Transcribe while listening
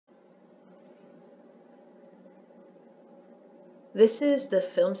This is the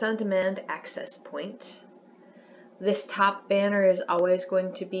Films on Demand access point. This top banner is always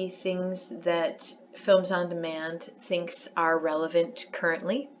going to be things that Films on Demand thinks are relevant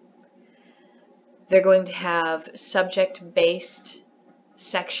currently. They're going to have subject-based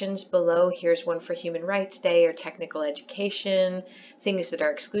sections below. Here's one for Human Rights Day or technical education, things that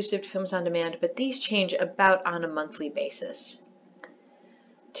are exclusive to Films on Demand, but these change about on a monthly basis.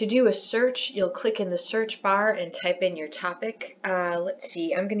 To do a search, you'll click in the search bar and type in your topic. Let's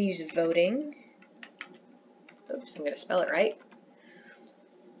see, I'm going to use voting. Oops, I'm going to spell it right.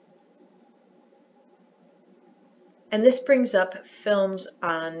 And this brings up films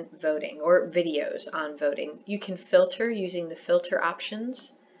on voting or videos on voting. You can filter using the filter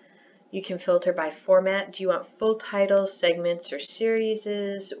options. You can filter by format. Do you want full titles, segments, or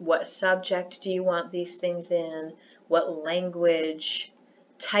series? What subject do you want these things in? What language?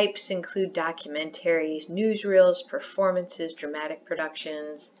 Types include documentaries, newsreels, performances, dramatic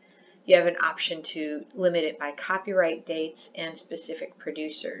productions. You have an option to limit it by copyright dates and specific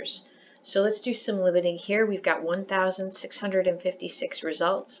producers. So let's do some limiting here. We've got 1,656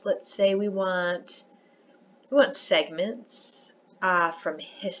 results. Let's say we want segments from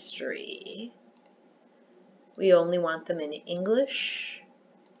history. We only want them in English.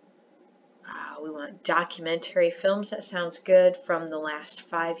 We want documentary films. That sounds good, from the last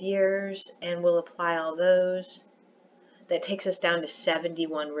 5 years, and we'll apply all those. That takes us down to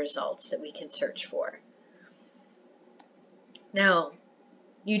 71 results that we can search for. Now,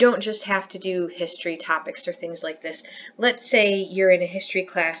 you don't just have to do history topics or things like this. Let's say you're in a history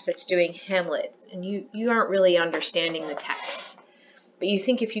class that's doing Hamlet, and you aren't really understanding the text, but you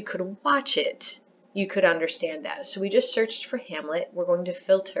think if you could watch it, you could understand that. So we just searched for Hamlet. We're going to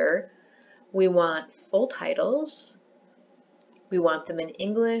filter. We want full titles. We want them in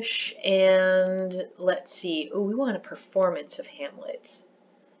English, and let's see, we want a performance of Hamlet.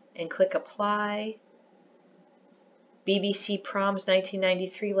 And click apply. BBC Proms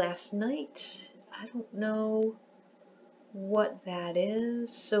 1993 last night. I don't know what that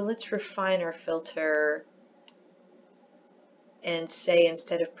is, so let's refine our filter and say,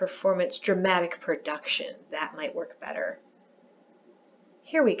 instead of performance, dramatic production. That might work better.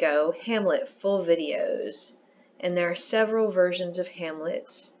 Here we go, Hamlet full videos, and there are several versions of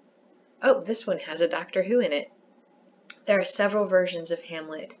Hamlet. Oh, this one has a Doctor Who in it. There are several versions of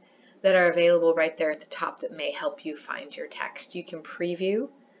Hamlet that are available right there at the top that may help you find your text. You can preview,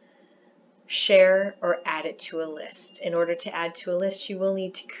 share, or add it to a list. In order to add to a list, you will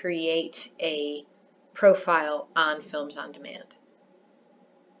need to create a profile on Films on Demand.